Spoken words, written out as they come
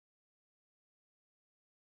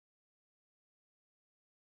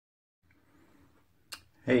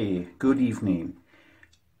Hey, good evening.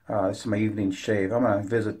 This is my evening shave. I'm going to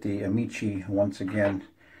visit the Amici once again.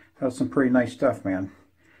 That's some pretty nice stuff, man.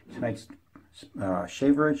 Tonight's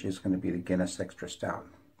shaverage is going to be the Guinness Extra Stout.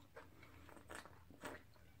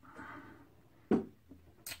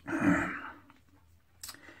 I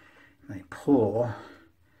pull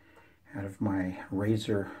out of my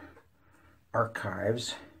razor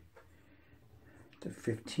archives the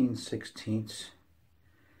 15/16.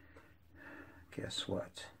 Guess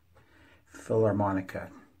what? Philharmonica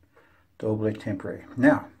Doble Tempore.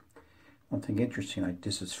 Now, one thing interesting,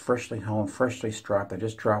 this is freshly home, freshly stropped. I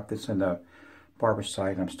just dropped this in the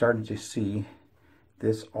Barbicide, and I'm starting to see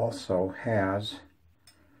this also has,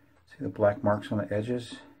 see the black marks on the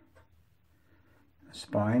edges, the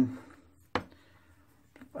spine.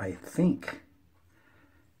 I think,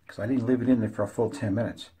 because I didn't leave it in there for a full 10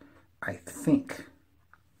 minutes, I think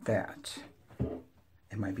that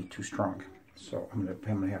it might be too strong. So I'm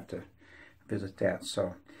gonna have to visit that.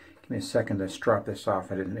 So give me a second to strop this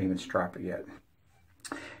off. I didn't even strop it yet.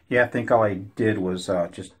 Yeah, I think all I did was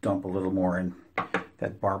just dump a little more in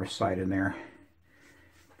that Barbicide in there.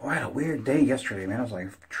 Boy, I had a weird day yesterday, man. It was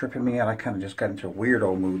like tripping me out. I kind of just got into a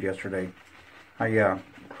weirdo mood yesterday. I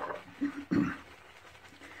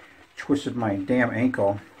twisted my damn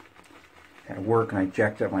ankle at work, and I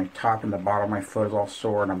jacked up my top and the bottom of my foot is all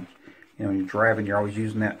sore, and when you're driving, you're always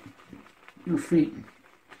using your feet.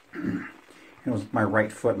 It was my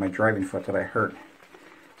right foot, my driving foot, that I hurt.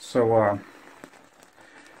 So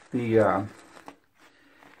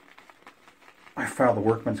I filed the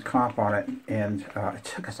workman's comp on it, and it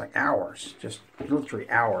took us like hours, just literally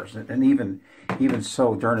hours. And even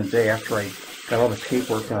so, during the day after I got all the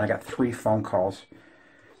paperwork done, I got 3 phone calls.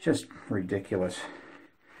 Just ridiculous.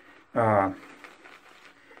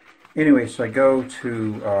 Anyway, so I go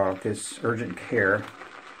to this urgent care,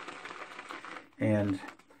 and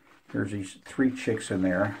there's these 3 chicks in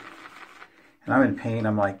there, and I'm in pain.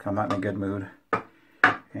 I'm not in a good mood,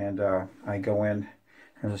 and I go in.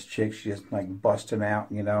 There's this chick, she's just like busting out,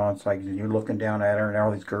 it's like you're looking down at her, and all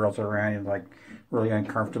these girls are around you, like really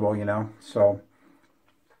uncomfortable, So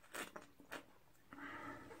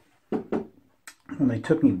when they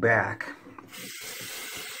took me back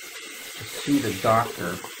to see the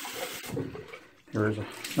doctor, there was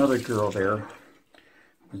another girl there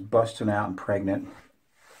who was busting out and pregnant.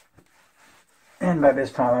 And by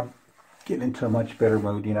this time, I'm getting into a much better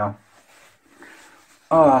mood,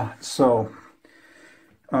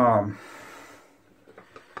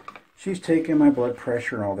 she's taking my blood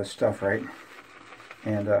pressure and all this stuff, right?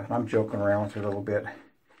 And I'm joking around with her a little bit.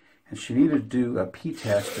 And she needed to do a pee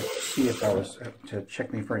test to see if I was, to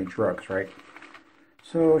check me for any drugs, right?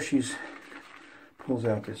 So she's pulls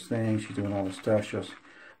out this thing, she's doing all this stuff. She goes,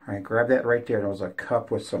 all right, grab that right there. And it was a cup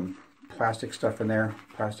with some plastic stuff in there,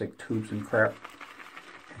 plastic tubes and crap.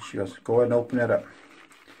 And she goes, go ahead and open it up.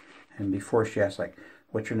 And before she asks, like,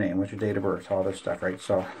 what's your name, what's your date of birth, all this stuff, right?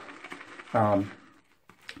 So I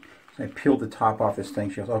peeled the top off this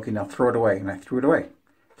thing. She goes, okay, now throw it away. And I threw it away,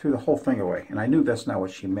 threw the whole thing away. And I knew that's not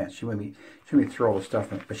what she meant. She wanted me to throw all the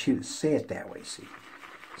stuff in it, but she didn't say it that way, see?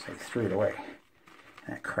 So I threw it away.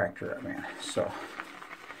 And I cracked her up, man.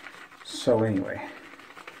 So anyway,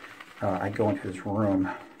 I go into this room,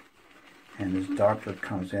 and this doctor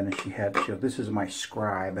comes in, and she goes, this is my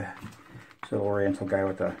scribe. It's an Oriental guy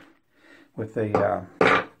with a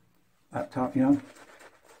laptop,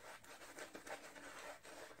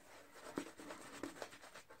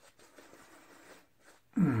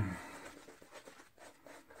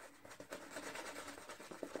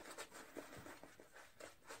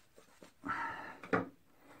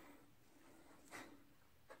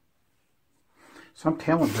 So I'm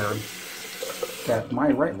telling her that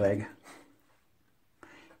my right leg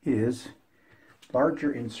is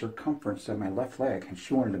larger in circumference than my left leg, and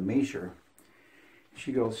she wanted to measure.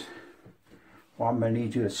 She goes, well, I'm going to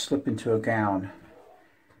need you to slip into a gown.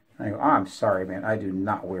 And I go, oh, I'm sorry, man, I do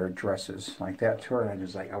not wear dresses like that to her.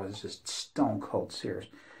 And I was just stone cold serious.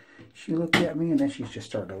 She looked at me, and then she just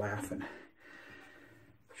started laughing.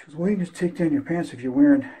 She goes, well, you can just take down your pants if you're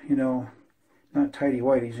wearing, not tighty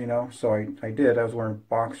whities, So I did. I was wearing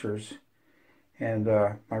boxers, and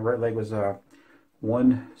my right leg was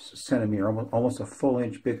 1 centimeter, almost a full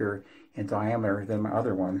inch bigger in diameter than my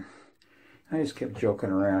other one. I just kept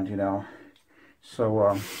joking around,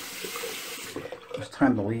 So it was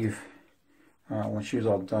time to leave. When she was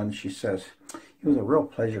all done, she says, it was a real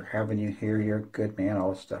pleasure having you here. You're a good man,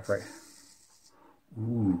 all this stuff, right?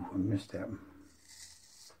 Ooh, I missed that.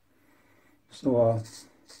 So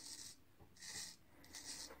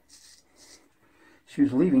she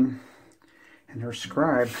was leaving, and her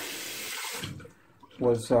scribe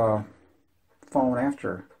was following after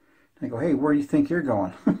her. And I go, hey, where do you think you're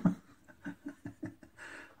going?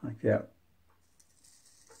 Like that.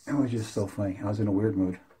 It was just so funny. I was in a weird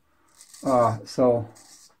mood. So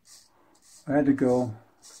I had to go.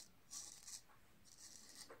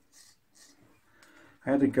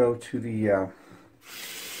 To the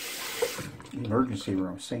emergency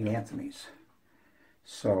room, St. Anthony's.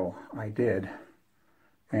 So I did,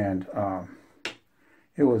 and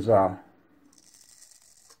it was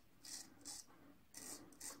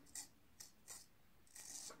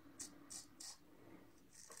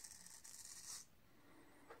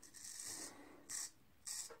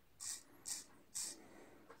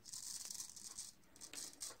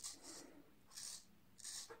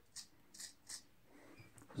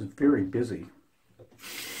very busy.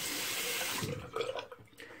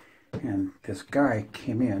 And this guy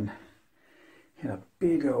came in, had a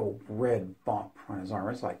big old red bump on his arm.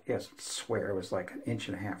 It's like, yes, I swear, it was like 1.5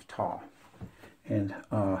 inches tall. And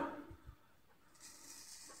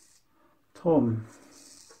told him,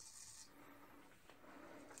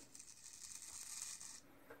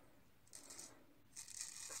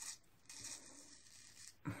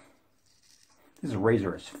 this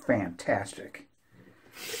razor is fantastic.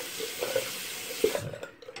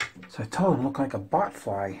 So I told him it looked like a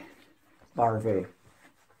botfly larvae.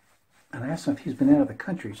 And I asked him if he's been out of the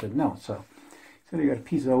country. He said no. So he said he got a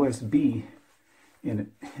piece of OSB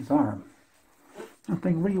in his arm. I'm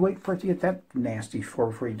thinking, what are you waiting for it to get that nasty for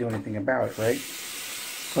before you do anything about it, right?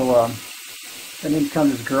 So then in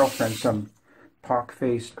comes his girlfriend, some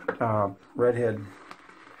pock-faced redhead,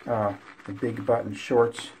 the big button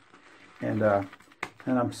shorts, and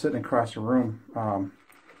I'm sitting across the room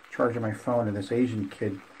charging my phone, and this Asian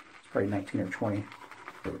kid, he's probably 19 or 20,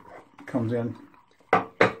 comes in,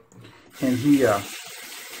 and he,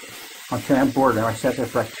 I'm bored now. I sat there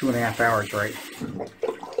for like 2.5 hours, right?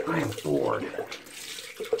 I'm bored.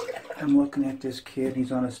 I'm looking at this kid,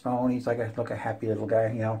 he's on his phone, he's like a happy little guy,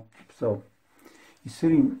 you know. So he's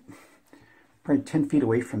sitting probably 10 feet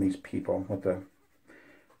away from these people with the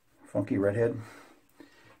funky redhead,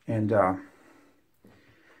 and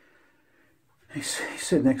he's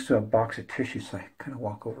sitting next to a box of tissues, so I kind of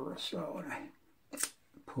walk over real slow, and I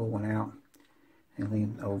pull one out, and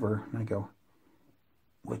lean over, and I go,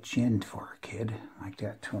 what you in for, kid? Like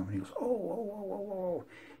that to him, and he goes, oh.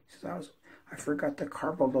 He says, I forgot the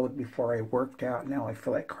carbo load before I worked out. Now I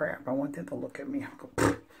feel like crap. I want them to look at me. I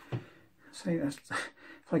go, say that's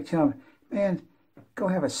like telling him, man, go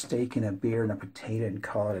have a steak and a beer and a potato and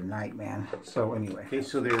call it a night, man. So anyway, okay,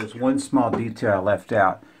 so there's one small detail I left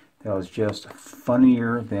out that was just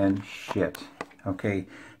funnier than shit. Okay,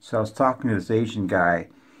 so I was talking to this Asian guy,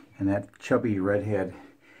 and that chubby redhead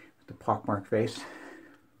with the pockmarked face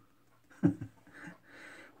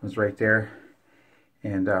was right there.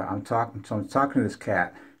 And I'm talking to this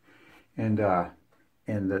cat, and the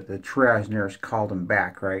triage nurse called him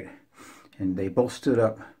back, right? And they both stood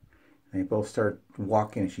up, and they both started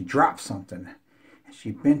walking, and she dropped something. And she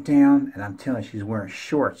bent down, and I'm telling you, she's wearing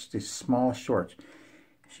shorts, these small shorts.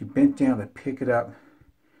 She bent down to pick it up,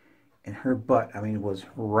 and her butt, I mean, was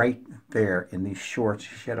right there in these shorts.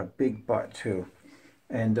 She had a big butt, too.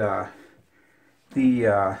 And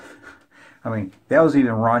I mean, that was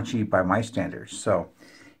even raunchy by my standards. So,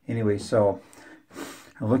 anyway, so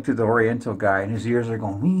I looked at the Oriental guy, and his ears are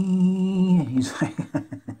going, wee. He's like,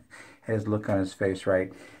 had his look on his face,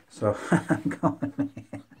 right? So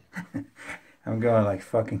I'm going like,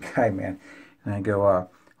 fucking guy, man. And I go, well,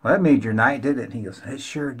 that made your night, didn't it? And he goes, it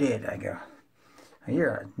sure did. I go,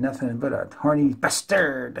 you're nothing but a horny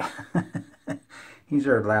bastard. He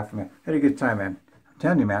started laughing, man. Had a good time, man. I'm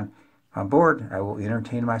telling you, man, I'm bored. I will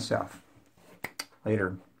entertain myself.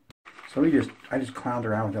 Later. So I just clowned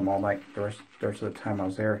around with him all night. The rest of the time I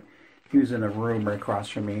was there. He was in a room right across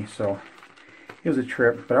from me, so it was a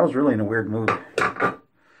trip. But I was really in a weird mood. Look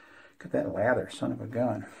at that lather, son of a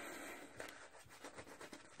gun.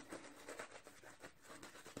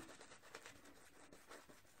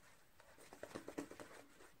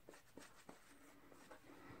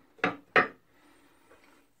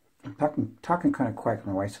 I'm talking kind of quiet.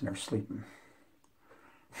 My wife's in there sleeping.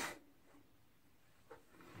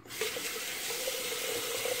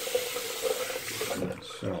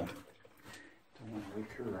 So, don't want to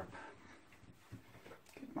wake her up.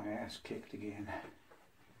 Get my ass kicked again.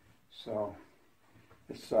 So,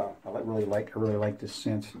 this I really like this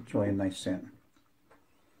scent. It's really a nice scent.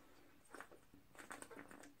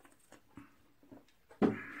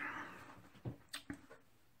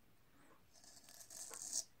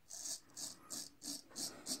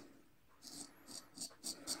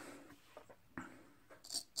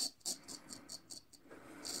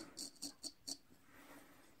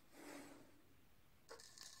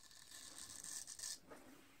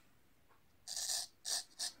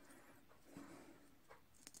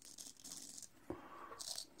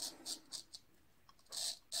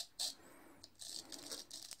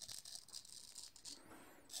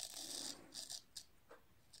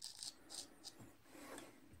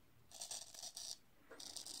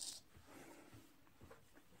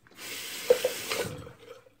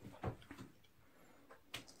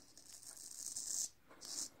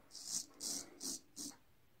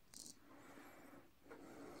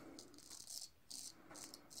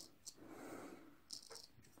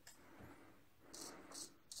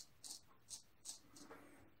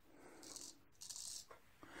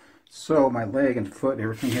 So my leg and foot and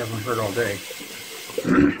everything hasn't hurt all day.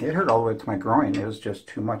 It hurt all the way to my groin. It was just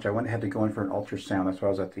too much. I went and had to go in for an ultrasound. That's why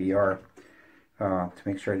I was at the ER to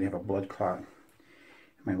make sure I didn't have a blood clot in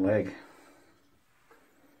my leg.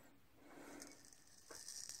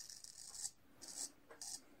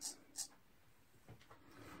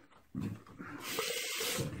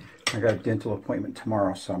 I got a dental appointment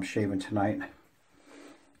tomorrow, so I'm shaving tonight.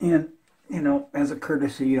 And, you know, as a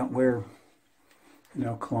courtesy, you don't wear, you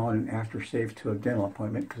know, cologne and aftershave to a dental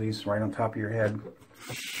appointment because he's right on top of your head.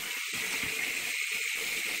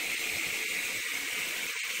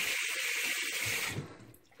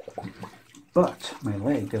 But my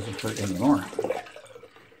leg doesn't hurt anymore. The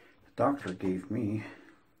doctor gave me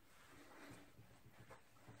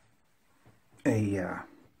a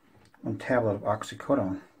 1 tablet of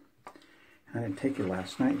oxycodone. I didn't take it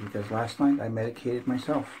last night because last night I medicated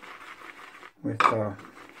myself with some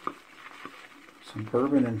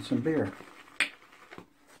bourbon and some beer.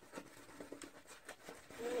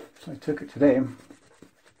 So I took it today.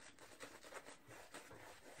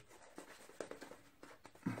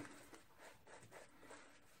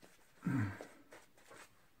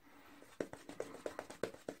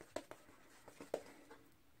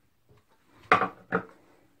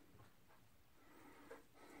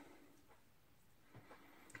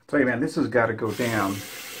 Tell you, man, this has got to go down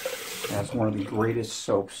as one of the greatest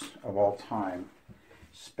soaps of all time,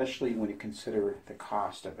 especially when you consider the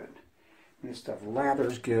cost of it. This stuff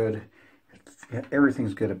lathers good.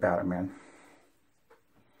 Everything's good about it, man.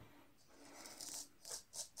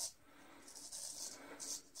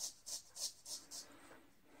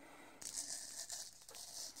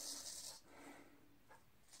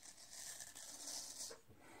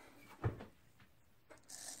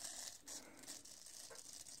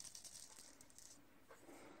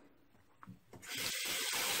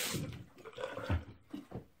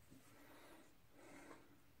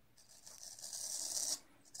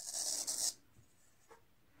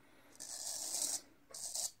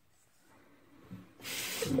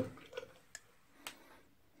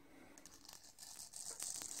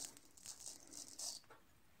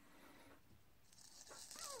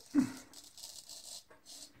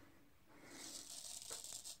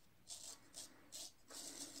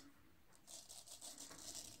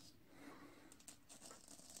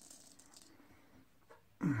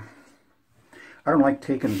 I don't like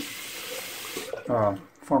taking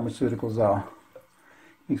pharmaceuticals out.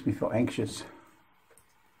 Makes me feel anxious.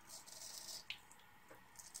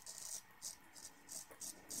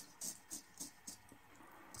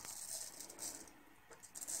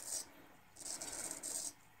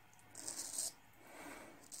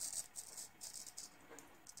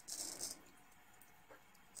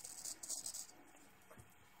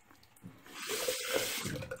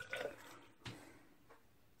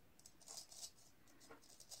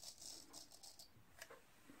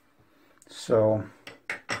 So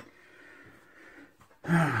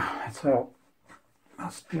that's how I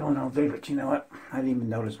was feeling all day, but you know what? I didn't even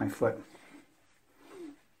notice my foot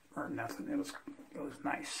or nothing. It was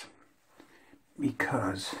nice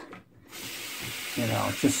because, you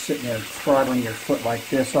know, just sitting there throttling your foot like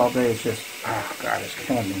this all day is just, oh God, it's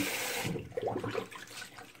killing me.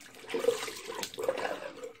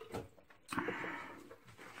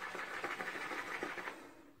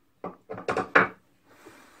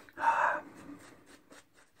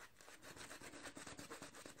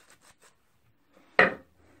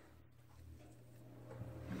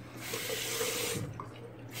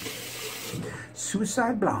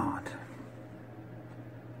 Suicide Blonde.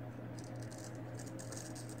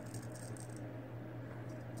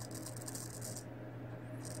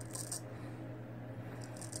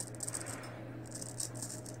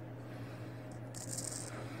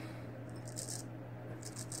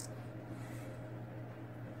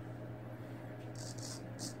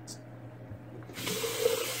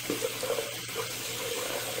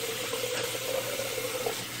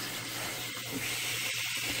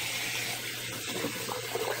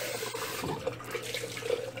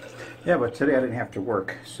 Yeah, but today I didn't have to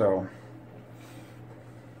work, so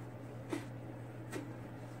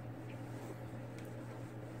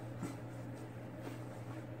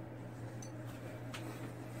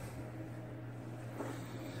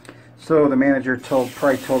the manager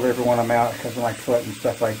probably told everyone I'm out because of my foot and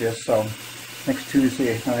stuff like this. So next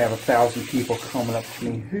Tuesday I have 1,000 people coming up to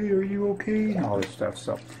me, hey, are you okay? And all this stuff.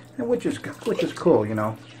 So, and which is cool, you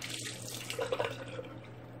know.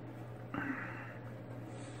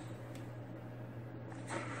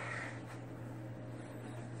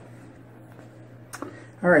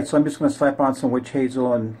 Alright, so I'm just going to slap on some witch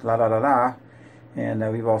hazel and la la la la. And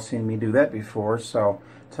we've all seen me do that before. So,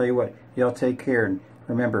 tell you what, Y'all take care. And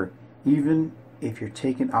remember, even if you're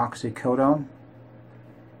taking oxycodone,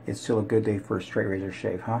 it's still a good day for a straight razor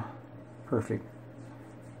shave, huh? Perfect.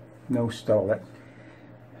 No stubble.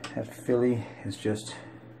 That filly is just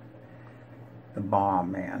the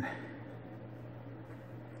bomb, man.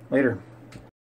 Later.